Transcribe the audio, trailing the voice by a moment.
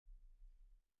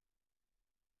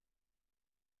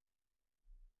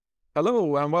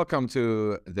Hello and welcome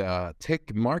to the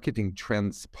Tech Marketing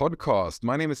Trends podcast.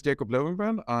 My name is Jacob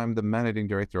Löwenbrand. I'm the managing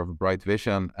director of Bright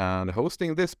Vision and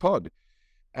hosting this pod.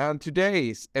 And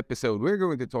today's episode, we're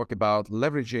going to talk about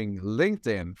leveraging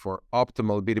LinkedIn for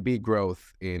optimal B2B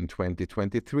growth in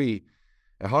 2023.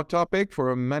 A hot topic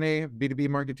for many B2B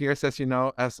marketeers, as you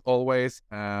know, as always.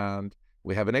 And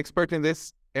we have an expert in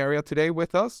this area today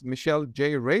with us, Michelle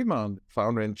J. Raymond,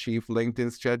 founder and chief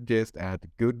LinkedIn strategist at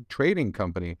Good Trading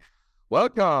Company.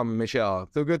 Welcome, Michelle.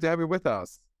 So good to have you with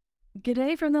us.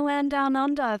 G'day from the land down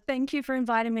under. Thank you for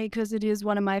inviting me because it is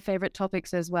one of my favorite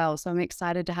topics as well. So I'm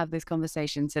excited to have this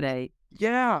conversation today.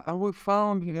 Yeah, and we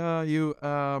found you.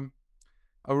 Our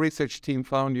research team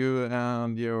found you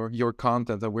and your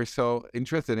content, and we're so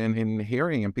interested in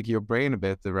hearing and picking your brain a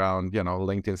bit around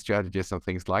LinkedIn strategies and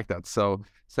things like that. So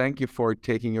thank you for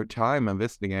taking your time and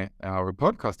visiting our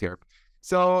podcast here.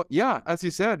 So yeah, as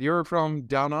you said, you're from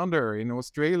down under in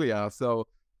Australia. So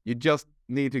you just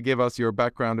need to give us your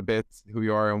background a bit, who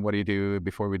you are and what you do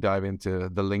before we dive into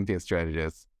the LinkedIn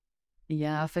strategies.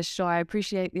 Yeah, for sure. I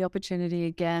appreciate the opportunity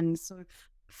again. So,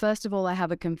 first of all, I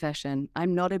have a confession.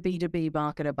 I'm not a B2B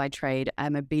marketer by trade.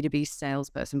 I'm a B2B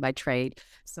salesperson by trade.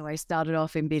 So, I started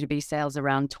off in B2B sales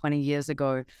around 20 years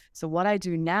ago. So, what I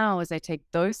do now is I take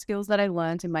those skills that I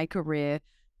learned in my career.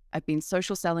 I've been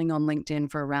social selling on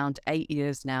LinkedIn for around 8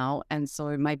 years now. And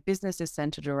so my business is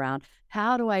centered around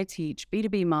how do I teach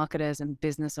B2B marketers and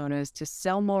business owners to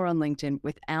sell more on LinkedIn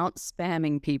without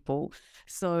spamming people.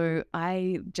 So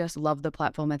I just love the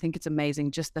platform. I think it's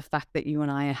amazing. Just the fact that you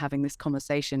and I are having this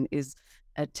conversation is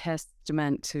a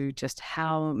testament to just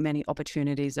how many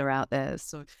opportunities are out there.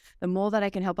 So the more that I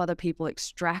can help other people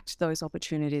extract those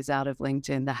opportunities out of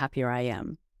LinkedIn, the happier I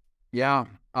am. Yeah,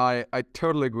 I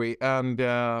totally agree. And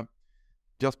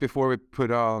just before we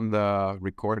put on the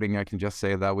recording, I can just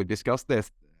say that we discussed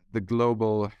the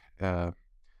global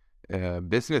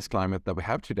business climate that we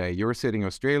have today. You're sitting in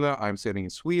Australia, I'm sitting in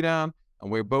Sweden,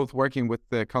 and we're both working with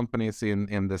the companies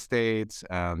in the States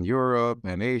and Europe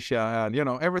and Asia, and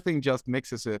everything just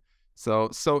mixes it.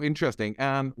 So interesting.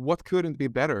 And what couldn't be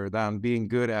better than being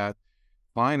good at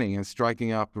finding and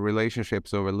striking up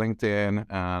relationships over LinkedIn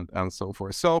and so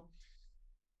forth.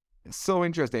 So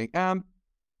interesting. And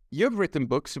you've written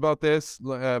books about this,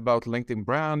 about LinkedIn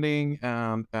branding,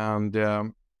 and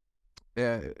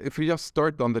if we just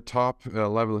start on the top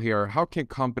level here, how can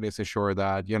companies ensure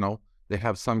that they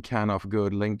have some kind of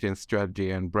good LinkedIn strategy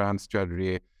and brand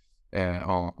strategy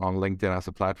on LinkedIn as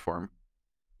a platform?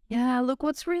 Yeah, look,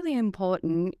 what's really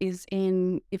important is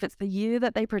if it's the year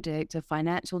that they predict a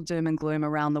financial doom and gloom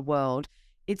around the world,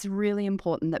 it's really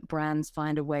important that brands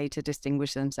find a way to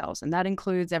distinguish themselves. And that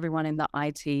includes everyone in the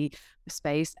IT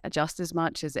space just as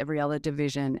much as every other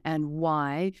division. And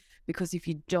why? Because if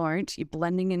you don't, you're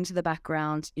blending into the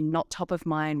background, you're not top of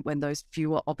mind when those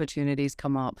fewer opportunities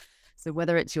come up. So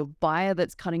whether it's your buyer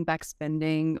that's cutting back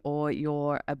spending or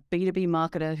you're a B2B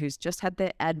marketer who's just had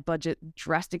their ad budget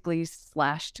drastically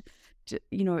slashed,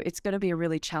 it's going to be a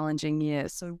really challenging year.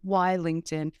 So why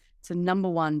LinkedIn? It's the number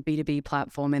one B2B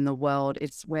platform in the world.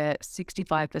 It's where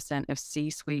 65% of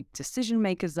C-suite decision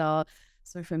makers are.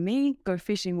 So for me, go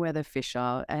fishing where the fish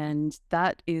are. And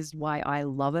that is why I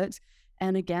love it.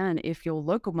 And again, if your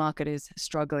local market is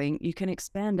struggling, you can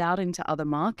expand out into other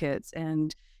markets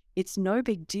and it's no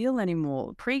big deal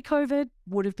anymore. Pre-COVID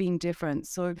would have been different.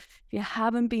 So if you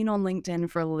haven't been on LinkedIn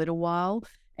for a little while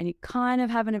and you kind of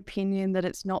have an opinion that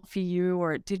it's not for you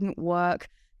or it didn't work,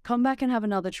 come back and have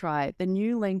another try. The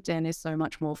new LinkedIn is so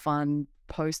much more fun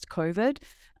post-COVID,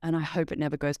 and I hope it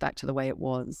never goes back to the way it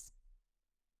was.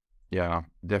 Yeah,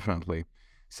 definitely.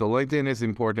 So LinkedIn is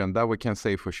important, that we can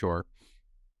say for sure.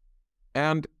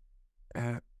 And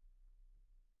uh,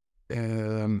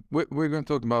 we're going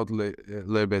to talk about a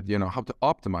little bit, how to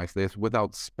optimize this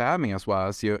without spamming as well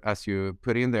as you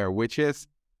put in there, which is,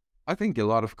 I think a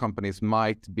lot of companies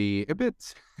might be a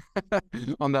bit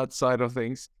on that side of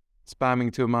things,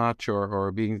 spamming too much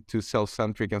or being too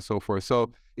self-centric and so forth.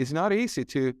 So it's not easy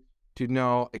to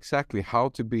know exactly how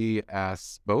to be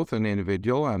as both an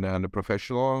individual and a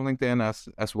professional on LinkedIn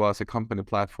as well as a company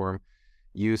platform,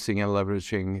 using and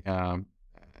leveraging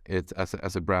it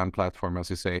as a brand platform, as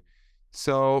you say.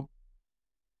 So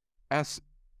as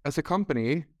a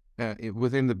company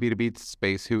within the B2B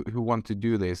space who want to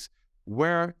do this,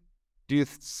 where do you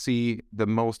see the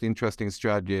most interesting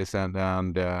strategies and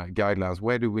guidelines?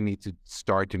 Where do we need to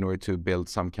start in order to build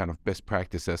some kind of best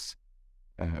practices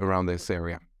around this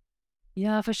area?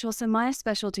 Yeah, for sure. So my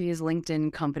specialty is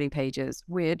LinkedIn company pages,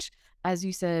 which, as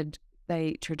you said,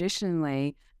 they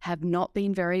traditionally have not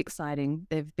been very exciting.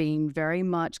 They've been very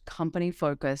much company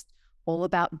focused. all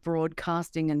about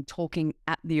broadcasting and talking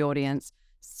at the audience,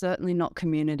 certainly not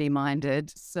community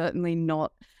minded, certainly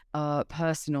not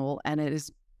personal. And it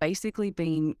has basically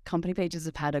been, company pages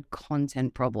have had a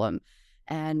content problem.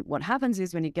 And what happens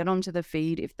is when you get onto the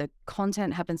feed, if the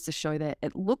content happens to show that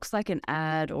it looks like an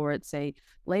ad or it's a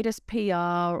latest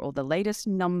PR or the latest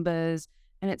numbers,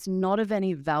 and it's not of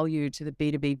any value to the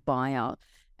B2B buyer.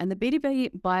 And the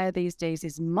B2B buyer these days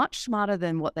is much smarter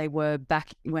than what they were back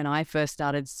when I first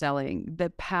started selling. The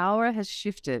power has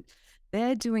shifted.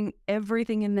 They're doing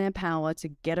everything in their power to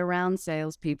get around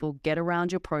salespeople, get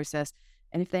around your process.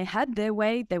 And if they had their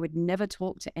way, they would never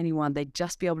talk to anyone. They'd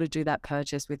just be able to do that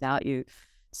purchase without you.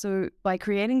 So by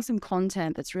creating some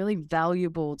content that's really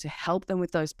valuable to help them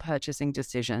with those purchasing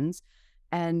decisions,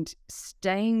 and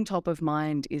staying top of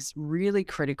mind is really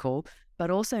critical, but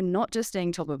also not just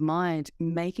staying top of mind,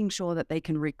 making sure that they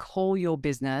can recall your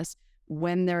business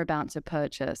when they're about to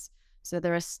purchase. So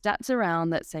there are stats around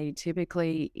that say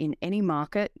typically in any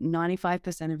market,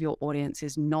 95% of your audience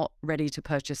is not ready to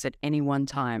purchase at any one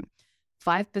time.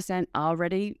 5% are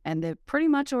ready, and they've pretty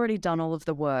much already done all of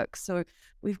the work. So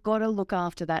we've got to look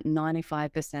after that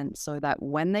 95% so that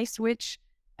when they switch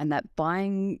and that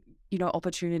buying,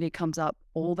 opportunity comes up,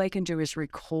 all they can do is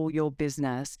recall your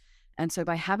business. And so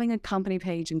by having a company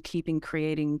page and keeping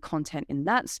creating content in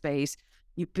that space,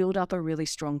 you build up a really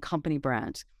strong company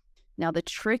brand. Now, the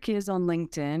trick is on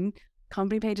LinkedIn,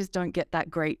 company pages don't get that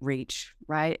great reach,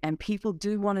 right? And people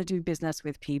do want to do business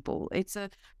with people. It's a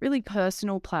really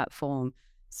personal platform.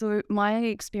 So my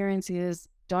experience is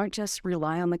don't just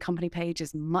rely on the company page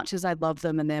as much as I love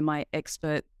them and they're my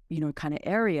expert, kind of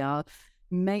area.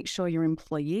 Make sure your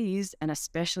employees and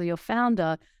especially your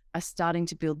founder are starting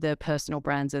to build their personal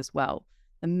brands as well.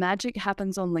 The magic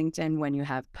happens on LinkedIn when you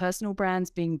have personal brands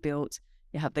being built,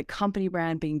 you have the company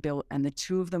brand being built, and the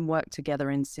two of them work together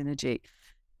in synergy.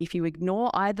 If you ignore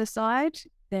either side,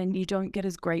 then you don't get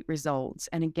as great results.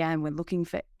 And again, we're looking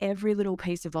for every little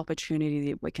piece of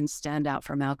opportunity that we can stand out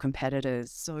from our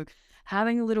competitors. So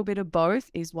having a little bit of both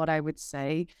is what I would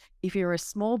say. If you're a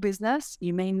small business,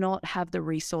 you may not have the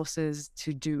resources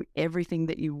to do everything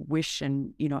that you wish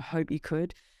and, hope you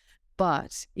could.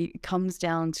 But it comes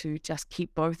down to just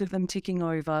keep both of them ticking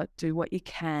over, do what you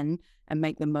can, and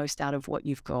make the most out of what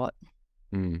you've got.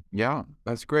 Yeah,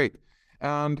 that's great.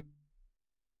 And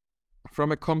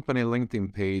from a company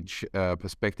LinkedIn page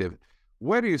perspective,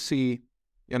 where do you see,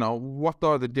 what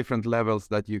are the different levels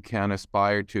that you can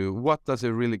aspire to? What does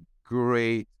a really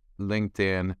great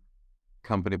LinkedIn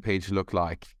company page look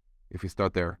like, if we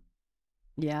start there?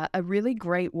 Yeah, a really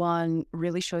great one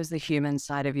really shows the human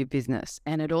side of your business,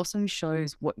 and it also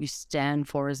shows what you stand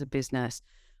for as a business.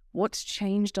 What's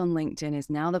changed on LinkedIn is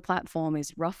now the platform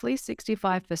is roughly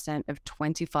 65% of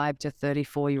 25 to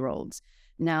 34-year-olds.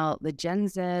 Now, the Gen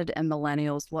Z and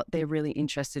millennials, what they're really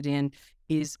interested in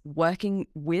is working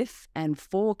with and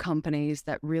for companies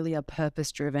that really are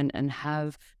purpose-driven and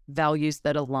have values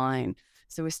that align.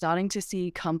 So we're starting to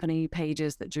see company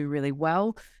pages that do really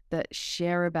well, that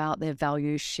share about their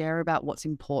values, share about what's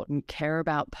important, care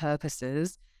about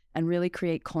purposes, and really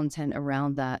create content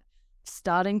around that.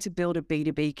 Starting to build a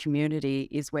B2B community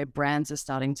is where brands are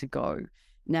starting to go.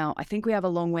 Now, I think we have a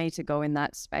long way to go in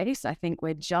that space. I think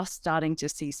we're just starting to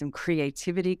see some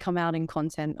creativity come out in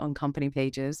content on company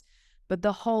pages. But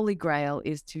the holy grail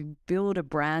is to build a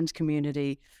brand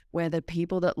community where the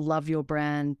people that love your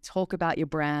brand talk about your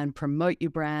brand, promote your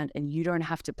brand, and you don't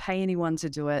have to pay anyone to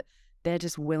do it. They're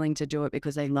just willing to do it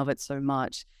because they love it so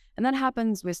much. And that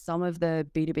happens with some of the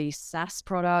B2B SaaS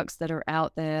products that are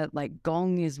out there, like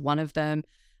Gong is one of them.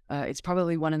 It's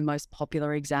probably one of the most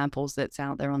popular examples that's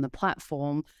out there on the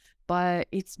platform, but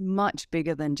it's much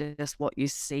bigger than just what you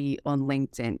see on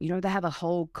LinkedIn. They have a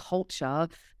whole culture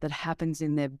that happens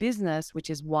in their business, which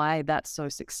is why that's so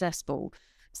successful.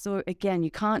 So again,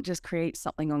 you can't just create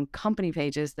something on company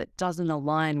pages that doesn't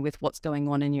align with what's going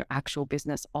on in your actual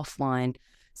business offline.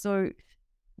 So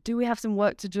do we have some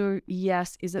work to do?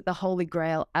 Yes. Is it the holy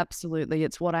grail? Absolutely.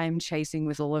 It's what I'm chasing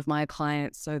with all of my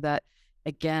clients so that,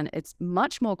 again, it's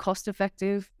much more cost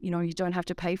effective. You don't have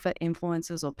to pay for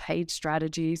influencers or paid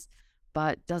strategies,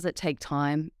 but does it take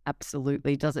time?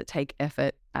 Absolutely. Does it take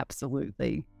effort?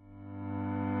 Absolutely.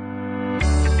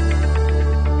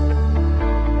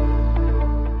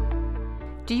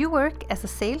 Do you work as a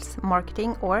sales,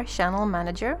 marketing, or channel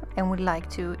manager and would like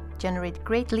to generate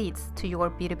great leads to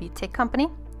your B2B tech company?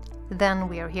 Then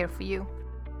we are here for you.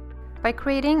 By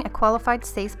creating a qualified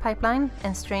sales pipeline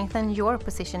and strengthen your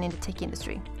position in the tech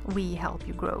industry, we help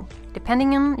you grow.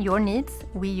 Depending on your needs,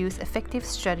 we use effective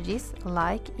strategies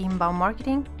like inbound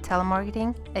marketing,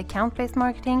 telemarketing, account-based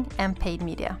marketing, and paid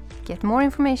media. Get more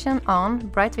information on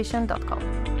brightvision.com.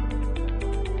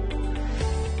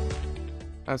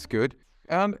 That's good.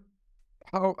 And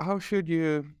how should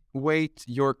you weight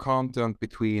your content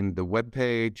between the web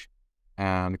page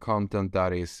and content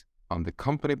that is on the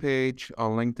company page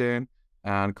on LinkedIn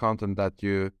and content that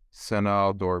you send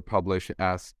out or publish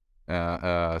as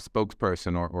a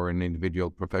spokesperson or an individual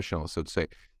professional, so to say?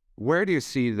 Where do you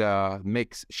see the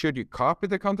mix? Should you copy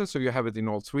the content so you have it in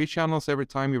all three channels every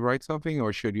time you write something,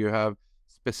 or should you have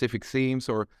specific themes,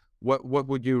 or what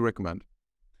would you recommend?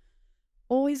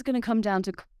 Always going to come down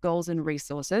to goals and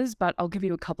resources, but I'll give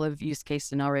you a couple of use case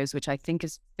scenarios, which I think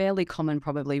is fairly common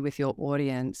probably with your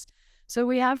audience. So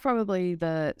we have probably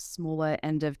the smaller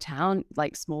end of town,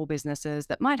 like small businesses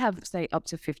that might have, say, up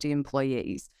to 50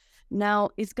 employees. Now,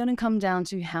 it's going to come down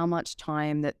to how much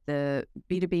time that the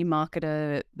B2B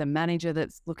marketer, the manager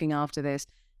that's looking after this,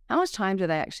 how much time do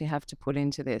they actually have to put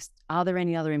into this? Are there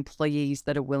any other employees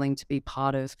that are willing to be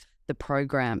part of the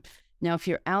program? Now, if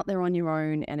you're out there on your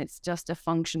own and it's just a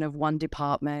function of one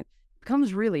department, it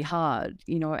becomes really hard,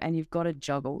 and you've got to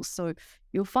juggle. So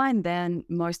you'll find then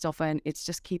most often it's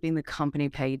just keeping the company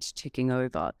page ticking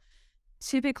over.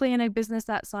 Typically in a business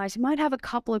that size, you might have a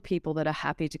couple of people that are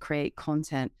happy to create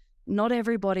content. Not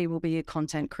everybody will be a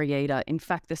content creator. In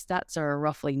fact, the stats are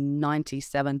roughly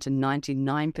 97 to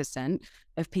 99%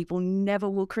 of people never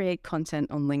will create content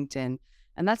on LinkedIn.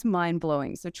 And that's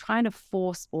mind-blowing. So trying to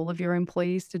force all of your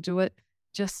employees to do it,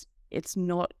 it's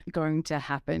not going to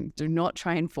happen. Do not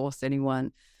try and force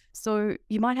anyone. So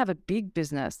you might have a big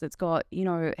business that's got,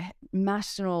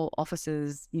 national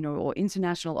offices, or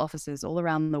international offices all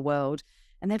around the world,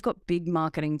 and they've got big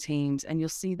marketing teams, and you'll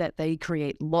see that they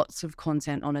create lots of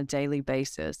content on a daily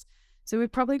basis. So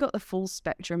we've probably got the full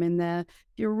spectrum in there.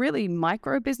 If you're a really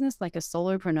micro business, like a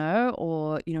solopreneur,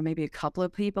 or, maybe a couple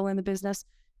of people in the business,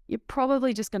 you're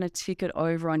probably just going to tick it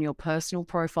over on your personal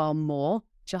profile more,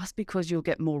 just because you'll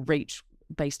get more reach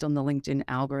based on the LinkedIn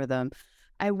algorithm.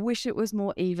 I wish it was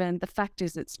more even. The fact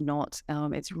is it's not.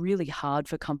 It's really hard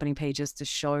for company pages to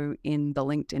show in the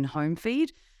LinkedIn home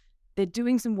feed. They're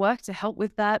doing some work to help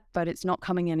with that, but it's not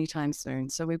coming anytime soon.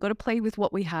 So we've got to play with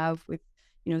what we have with,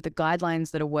 the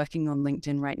guidelines that are working on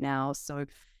LinkedIn right now. So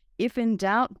if in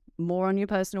doubt, more on your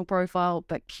personal profile,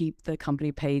 but keep the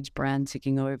company page brand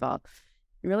ticking over.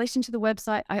 In relation to the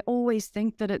website, I always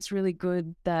think that it's really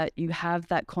good that you have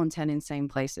that content in same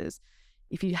places.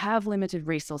 If you have limited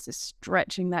resources,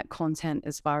 stretching that content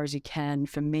as far as you can,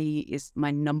 for me, is my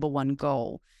number one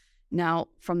goal. Now,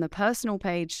 from the personal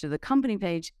page to the company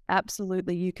page,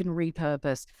 absolutely you can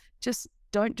repurpose. Just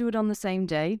don't do it on the same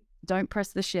day. Don't press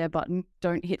the share button.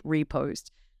 Don't hit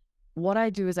repost. What I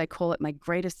do is I call it my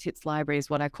greatest hits library, is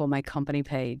what I call my company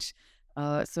page.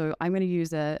 So I'm going to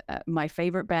use my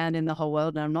favorite band in the whole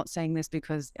world, and I'm not saying this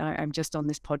because I'm just on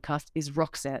this podcast, is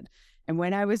Roxette. And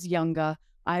when I was younger,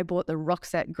 I bought the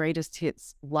Roxette Greatest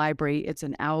Hits library. It's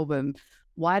an album.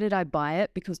 Why did I buy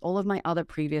it? Because all of my other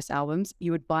previous albums,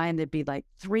 you would buy and there'd be like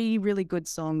 3 really good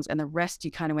songs, and the rest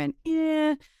you kind of went,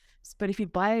 yeah. But if you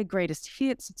buy a Greatest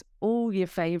Hits, it's all your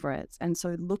favorites. And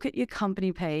so look at your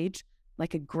company page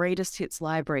like a Greatest Hits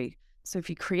library. So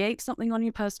if you create something on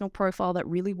your personal profile that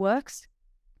really works,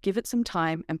 give it some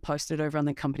time and post it over on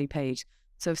the company page.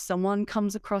 So if someone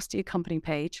comes across to your company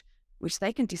page, which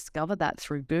they can discover that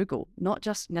through Google, not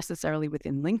just necessarily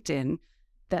within LinkedIn,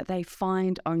 that they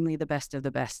find only the best of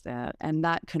the best there. And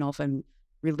that can often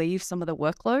relieve some of the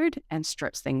workload and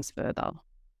stretch things further.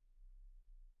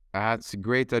 That's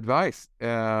great advice.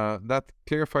 That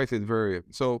clarifies it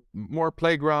so more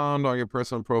playground on your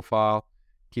personal profile,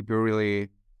 keep your really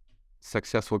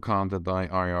successful content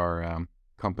on your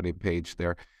company page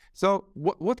there. So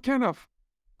what kind of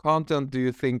content do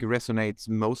you think resonates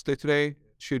mostly today?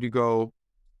 Should you go,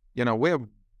 we have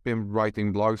been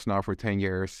writing blogs now for 10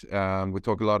 years. We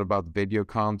talk a lot about video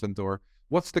content, or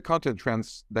what's the content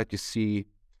trends that you see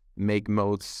make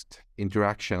most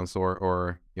interactions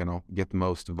or get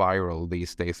most viral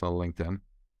these days on LinkedIn?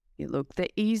 Look, the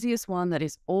easiest one that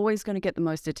is always going to get the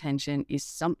most attention is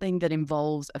something that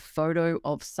involves a photo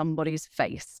of somebody's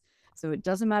face. So it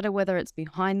doesn't matter whether it's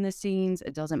behind the scenes,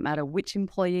 it doesn't matter which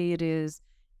employee it is.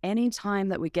 Anytime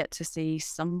that we get to see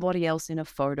somebody else in a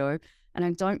photo, and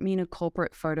I don't mean a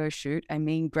corporate photo shoot, I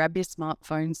mean grab your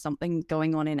smartphone, something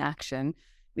going on in action.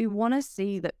 We want to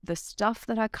see that the stuff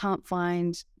that I can't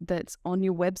find that's on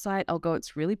your website, I'll go,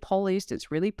 it's really polished, it's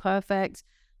really perfect.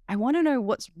 I want to know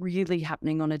what's really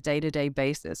happening on a day-to-day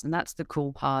basis. And that's the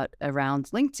cool part around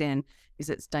LinkedIn is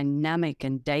it's dynamic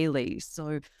and daily.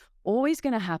 So always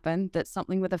going to happen that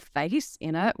something with a face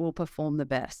in it will perform the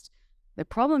best. The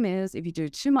problem is if you do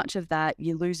too much of that,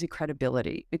 you lose your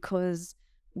credibility because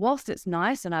whilst it's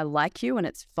nice and I like you and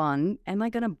it's fun, am I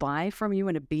going to buy from you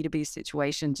in a B2B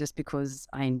situation just because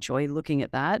I enjoy looking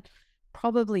at that?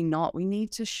 Probably not. We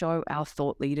need to show our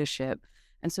thought leadership.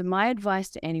 And so my advice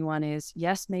to anyone is,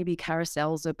 yes, maybe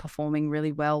carousels are performing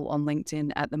really well on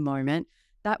LinkedIn at the moment.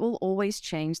 That will always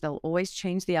change. They'll always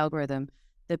change the algorithm.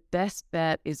 The best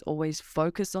bet is always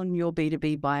focus on your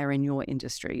B2B buyer in your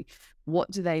industry.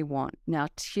 What do they want? Now,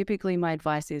 typically my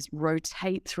advice is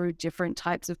rotate through different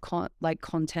types of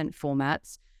content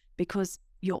formats because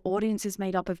your audience is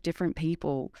made up of different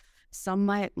people. Some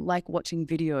might like watching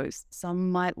videos.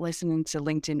 Some might listen to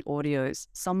LinkedIn audios.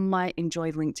 Some might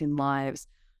enjoy LinkedIn lives.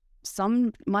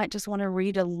 Some might just want to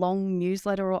read a long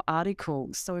newsletter or article.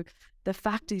 So the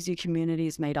fact is your community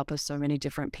is made up of so many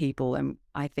different people. And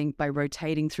I think by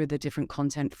rotating through the different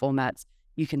content formats,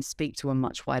 you can speak to a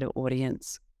much wider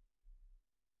audience.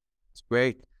 It's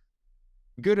great.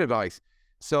 Good advice.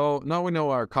 So now we know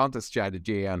our content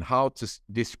strategy and how to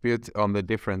distribute on the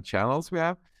different channels we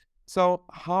have. So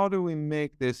how do we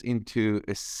make this into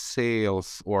a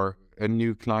sales or a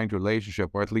new client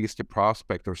relationship, or at least a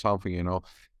prospect or something, Do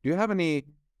you have any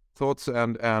thoughts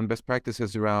and best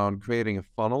practices around creating a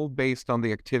funnel based on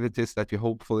the activities that you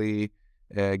hopefully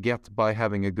get by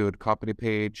having a good company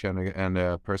page and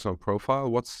a personal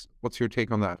profile? What's your take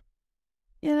on that?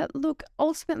 Yeah, look,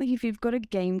 ultimately, if you've got a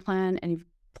game plan and you've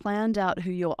planned out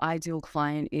who your ideal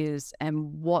client is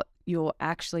and what you're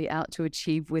actually out to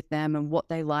achieve with them and what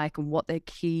they like and what their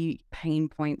key pain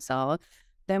points are,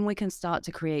 then we can start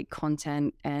to create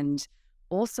content, and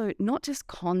also not just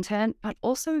content, but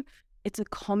also it's a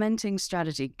commenting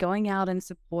strategy, going out and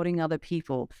supporting other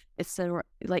people. It's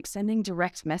like sending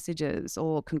direct messages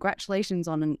or congratulations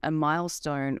on a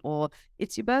milestone, or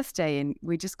it's your birthday and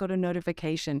we just got a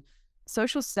notification.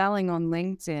 Social selling on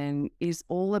LinkedIn is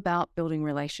all about building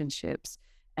relationships.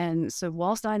 And so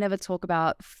whilst I never talk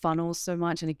about funnels so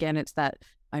much, and again, it's that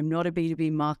I'm not a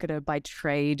B2B marketer by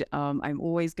trade. I'm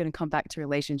always going to come back to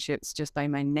relationships just by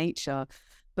my nature.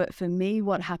 But for me,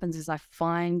 what happens is I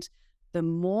find the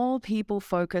more people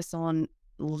focus on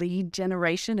lead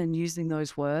generation and using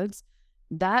those words,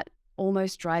 that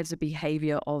almost drives a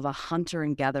behavior of a hunter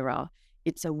and gatherer.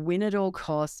 It's a win at all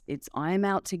costs. It's I'm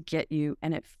out to get you.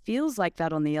 And it feels like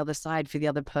that on the other side for the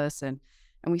other person.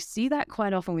 And we see that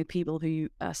quite often with people who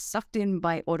are sucked in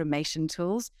by automation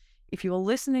tools. If you're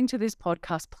listening to this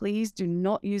podcast, please do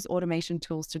not use automation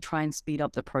tools to try and speed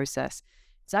up the process.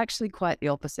 It's actually quite the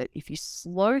opposite. If you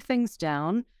slow things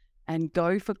down and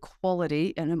go for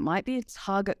quality, and it might be a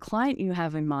target client you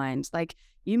have in mind, like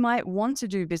you might want to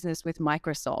do business with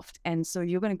Microsoft. And so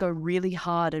you're going to go really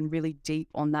hard and really deep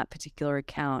on that particular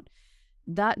account.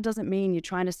 That doesn't mean you're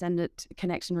trying to send a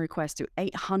connection request to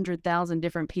 800,000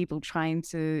 different people trying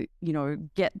to,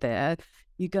 get there.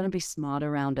 You're going to be smart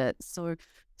around it. So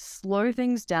slow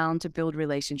things down to build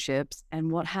relationships.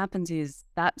 And what happens is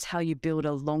that's how you build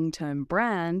a long-term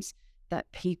brand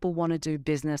that people want to do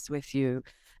business with you.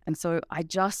 And so I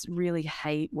just really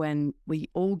hate when we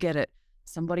all get it.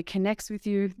 Somebody connects with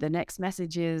you. The next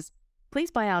message is,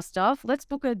 please buy our stuff. Let's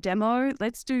book a demo.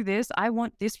 Let's do this. I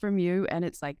want this from you. And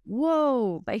it's like,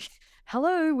 whoa, like,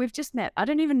 hello, we've just met. I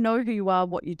don't even know who you are,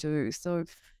 what you do. So,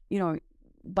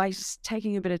 by just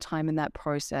taking a bit of time in that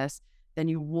process, then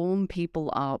you warm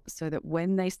people up so that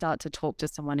when they start to talk to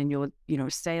someone in your,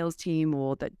 sales team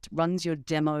or that runs your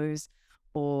demos,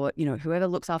 or, whoever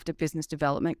looks after business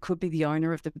development, could be the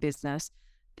owner of the business,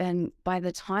 then by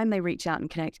the time they reach out and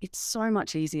connect, it's so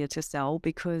much easier to sell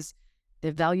because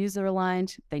their values are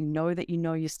aligned. They know that you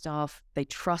know your stuff. They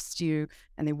trust you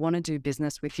and they want to do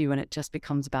business with you. And it just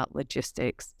becomes about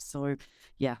logistics. So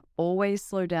yeah, always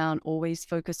slow down, always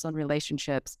focus on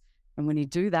relationships. And when you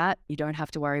do that, you don't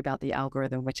have to worry about the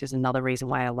algorithm, which is another reason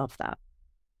why I love that.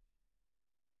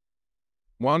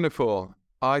 Wonderful.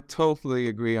 I totally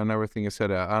agree on everything you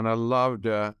said. And I love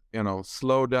the,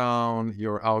 slow down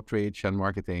your outreach and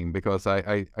marketing, because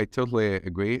I totally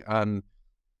agree. And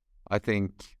I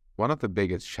think one of the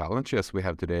biggest challenges we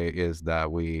have today is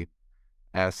that we,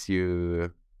 as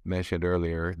you mentioned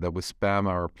earlier, that we spam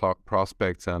our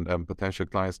prospects and potential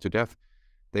clients to death.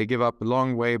 They give up a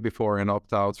long way before and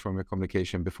opt out from your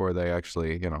communication before they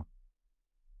actually,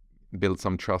 build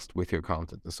some trust with your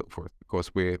content and so forth.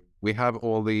 Because we have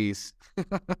all these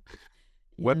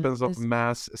weapons of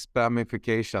mass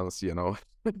spamifications,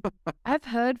 I've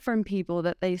heard from people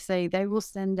that they say they will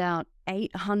send out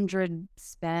 800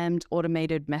 spammed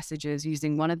automated messages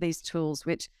using one of these tools,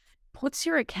 which puts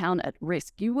your account at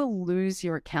risk. You will lose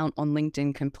your account on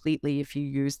LinkedIn completely if you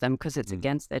use them because it's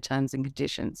against their terms and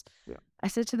conditions. Yeah. I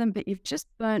said to them, but you've just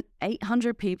burnt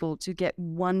 800 people to get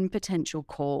one potential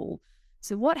call.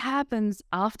 So what happens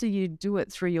after you do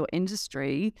it through your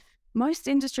industry? Most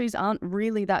industries aren't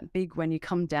really that big when you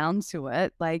come down to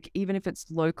it. Like, even if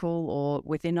it's local or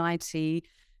within IT,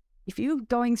 if you're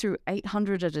going through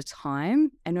 800 at a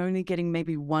time and only getting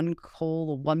maybe one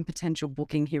call or one potential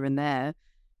booking here and there,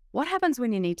 what happens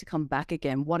when you need to come back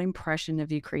again? What impression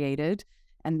have you created?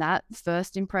 And that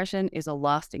first impression is a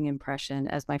lasting impression,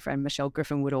 as my friend Michelle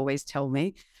Griffin would always tell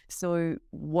me. So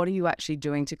what are you actually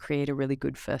doing to create a really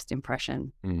good first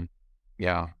impression?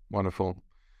 Yeah, wonderful.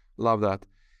 Love that.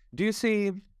 Do you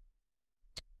see,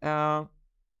 so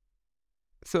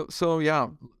yeah,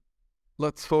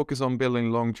 let's focus on building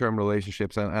long-term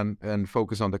relationships and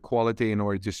focus on the quality in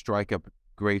order to strike up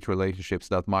great relationships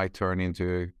that might turn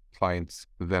into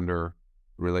client-vendor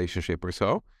relationship or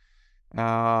so.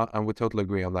 And we totally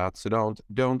agree on that. So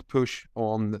don't push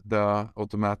on the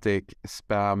automatic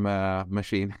spam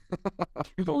machine.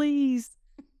 Please.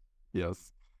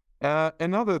 Yes.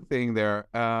 Another thing there,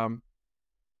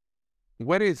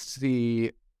 what is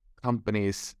the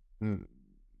companies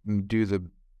do the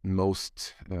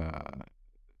most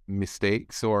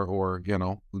mistakes or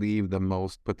leave the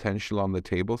most potential on the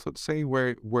table, so to say?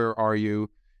 Where are you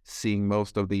seeing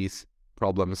most of these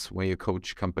problems when you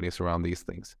coach companies around these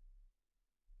things?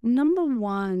 Number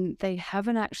one, they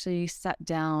haven't actually sat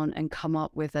down and come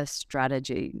up with a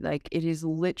strategy. Like, it is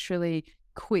literally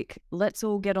quick. Let's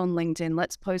all get on LinkedIn.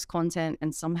 Let's post content,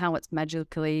 and somehow it's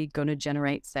magically going to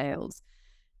generate sales.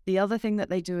 The other thing that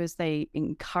they do is they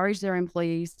encourage their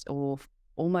employees, or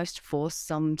almost force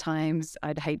sometimes.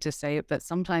 I'd hate to say it, but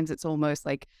sometimes it's almost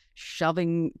like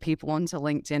shoving people onto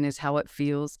LinkedIn is how it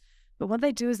feels. But what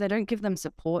they do is they don't give them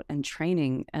support and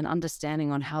training and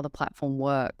understanding on how the platform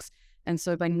works. And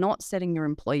so by not setting your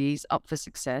employees up for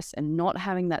success and not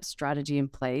having that strategy in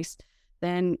place,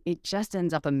 then it just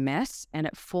ends up a mess and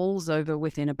it falls over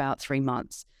within about 3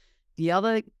 months. The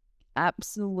other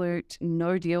absolute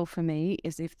no deal for me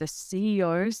is if the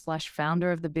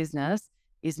CEO/founder of the business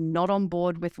is not on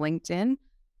board with LinkedIn,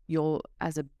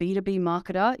 as a B2B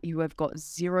marketer, you have got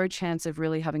zero chance of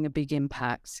really having a big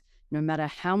impact, no matter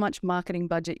how much marketing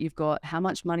budget you've got, how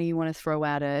much money you want to throw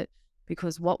at it,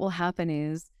 because what will happen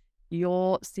is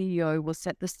your CEO will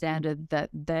set the standard that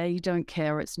they don't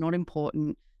care, it's not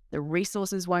important, the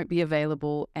resources won't be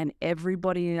available, and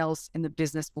everybody else in the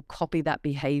business will copy that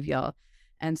behavior.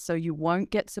 And so you won't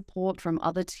get support from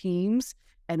other teams,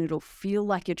 and it'll feel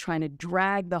like you're trying to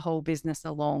drag the whole business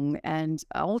along. And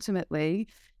ultimately,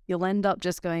 you'll end up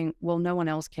just going, well, no one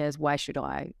else cares, why should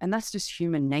I? And that's just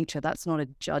human nature. That's not a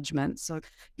judgment. So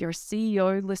if you're a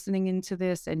CEO listening into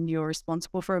this and you're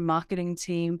responsible for a marketing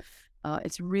team,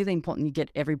 it's really important you get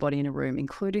everybody in a room,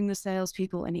 including the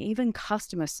salespeople and even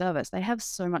customer service. They have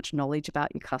so much knowledge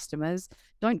about your customers.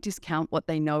 Don't discount what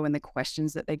they know and the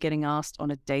questions that they're getting asked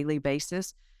on a daily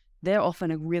basis. They're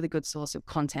often a really good source of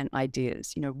content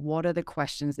ideas. What are the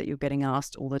questions that you're getting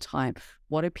asked all the time?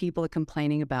 What are people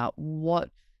complaining about? What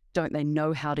don't they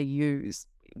know how to use?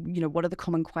 What are the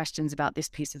common questions about this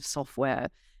piece of software?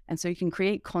 And so you can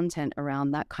create content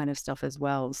around that kind of stuff as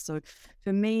well. So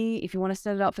for me, if you want to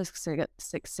set it up for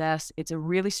success, it's a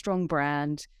really strong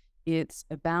brand. It's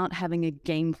about having a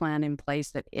game plan in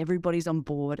place that everybody's on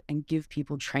board, and give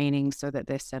people training so that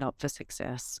they're set up for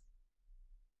success.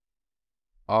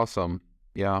 Awesome.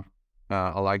 Yeah,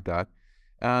 I like that.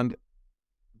 And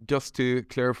just to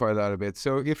clarify that a bit,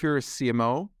 so if you're a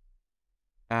CMO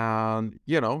and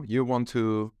you want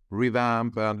to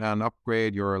revamp and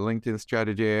upgrade your LinkedIn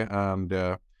strategy, and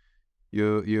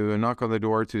you knock on the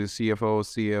door to CFO,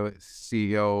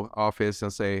 CEO office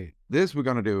and say, this we're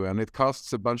going to do, and it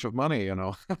costs a bunch of money,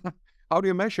 how do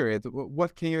you measure it?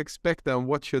 What can you expect, and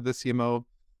what should the CMO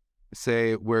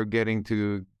say we're getting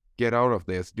to get out of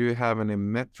this? Do you have any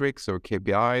metrics or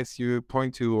KPIs you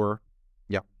point to, or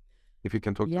if you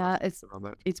can talk to us around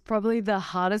that? It's probably the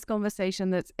hardest conversation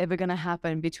that's ever going to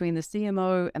happen between the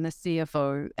CMO and the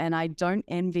CFO. And I don't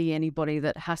envy anybody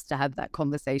that has to have that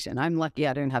conversation. I'm lucky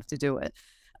I don't have to do it.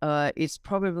 It's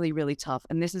probably really tough.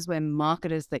 And this is where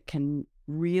marketers that can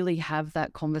really have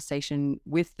that conversation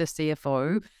with the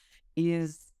CFO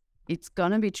it's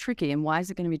going to be tricky. And why is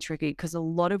it going to be tricky? Because a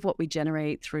lot of what we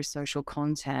generate through social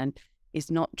content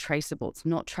is not traceable. It's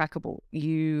not trackable.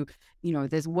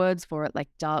 There's words for it, like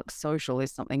dark social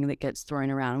is something that gets thrown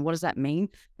around. And what does that mean?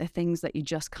 They're things that you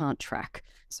just can't track.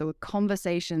 So a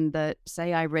conversation that,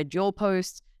 say I read your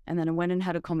post and then I went and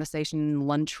had a conversation in the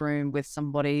lunchroom with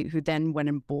somebody who then went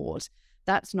and bought,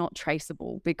 that's not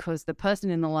traceable because the person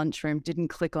in the lunchroom didn't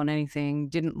click on anything,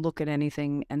 didn't look at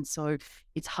anything. And so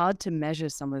it's hard to measure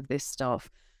some of this stuff.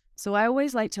 So I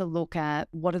always like to look at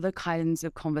what are the kinds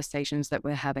of conversations that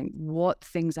we're having, what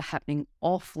things are happening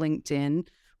off LinkedIn,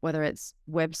 whether it's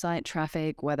website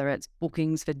traffic, whether it's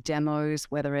bookings for demos,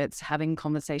 whether it's having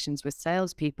conversations with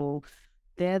salespeople.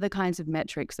 They're the kinds of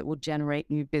metrics that will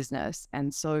generate new business.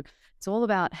 And so it's all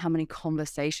about how many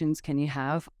conversations can you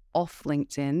have off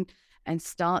LinkedIn and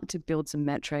start to build some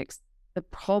metrics. The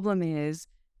problem is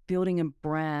building a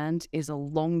brand is a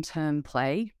long-term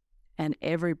play, and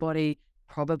everybody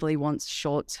probably wants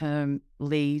short-term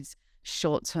leads,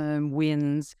 short-term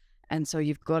wins. And so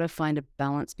you've got to find a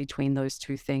balance between those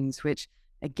two things, which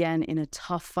again, in a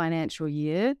tough financial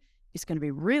year, is going to be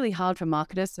really hard for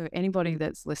marketers. So anybody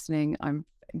that's listening,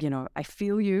 I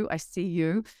feel you, I see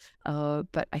you.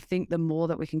 But I think the more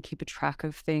that we can keep a track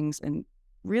of things and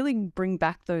really bring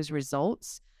back those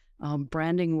results,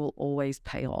 branding will always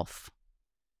pay off.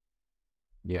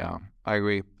 Yeah, I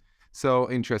agree.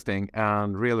 So interesting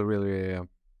and really, really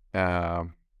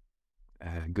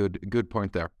good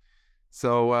point there.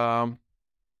 So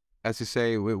as you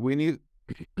say, we need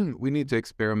we need to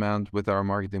experiment with our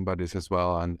marketing budgets as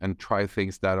well and try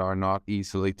things that are not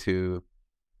easily to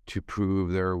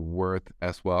prove their worth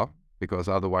as well, because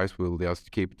otherwise we'll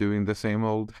just keep doing the same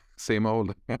old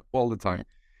all the time.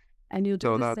 And you'll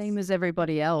do the same as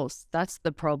everybody else. That's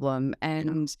the problem.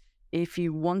 And if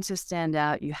you want to stand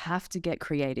out, you have to get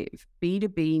creative.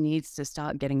 B2B needs to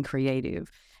start getting creative.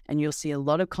 And you'll see a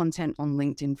lot of content on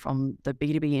LinkedIn from the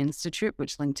B2B Institute,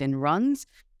 which LinkedIn runs.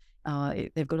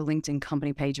 They've got a LinkedIn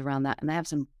company page around that, and they have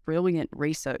some brilliant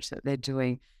research that they're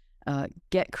doing.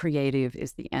 Get creative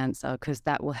is the answer, because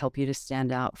that will help you to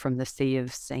stand out from the sea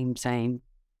of same.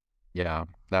 Yeah,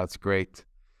 that's great.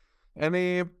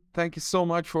 Emmy, thank you so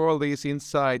much for all these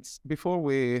insights. Before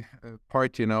we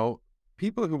part,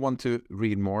 people who want to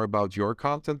read more about your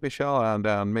content, Michelle,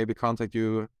 and maybe contact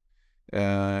you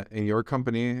in your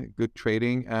company, Good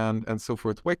Trading, and so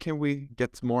forth, where can we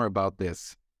get more about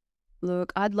this?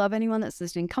 Look, I'd love anyone that's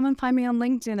listening. Come and find me on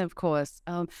LinkedIn, of course.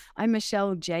 I'm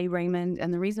Michelle J. Raymond,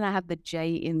 and the reason I have the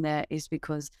J in there is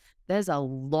because there's a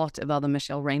lot of other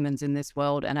Michelle Raymonds in this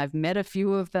world, and I've met a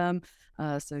few of them.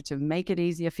 So to make it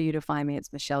easier for you to find me,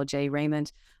 it's Michelle J.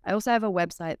 Raymond. I also have a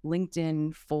website,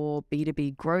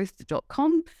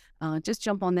 linkedinforb2bgrowth.com. Just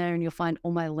jump on there and you'll find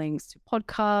all my links to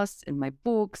podcasts and my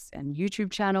books and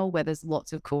YouTube channel, where there's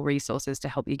lots of cool resources to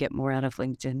help you get more out of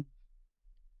LinkedIn.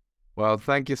 Well,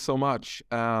 thank you so much.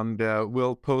 And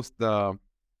we'll post the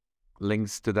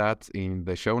links to that in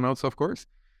the show notes, of course.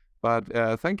 But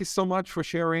thank you so much for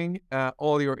sharing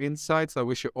all your insights. I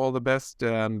wish you all the best.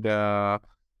 And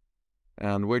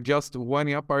we're just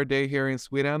winding up our day here in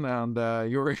Sweden, and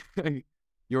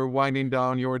you're winding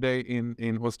down your day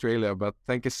in Australia. But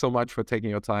thank you so much for taking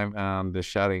your time and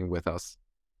chatting with us.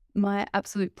 My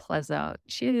absolute pleasure.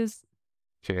 Cheers.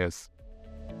 Cheers.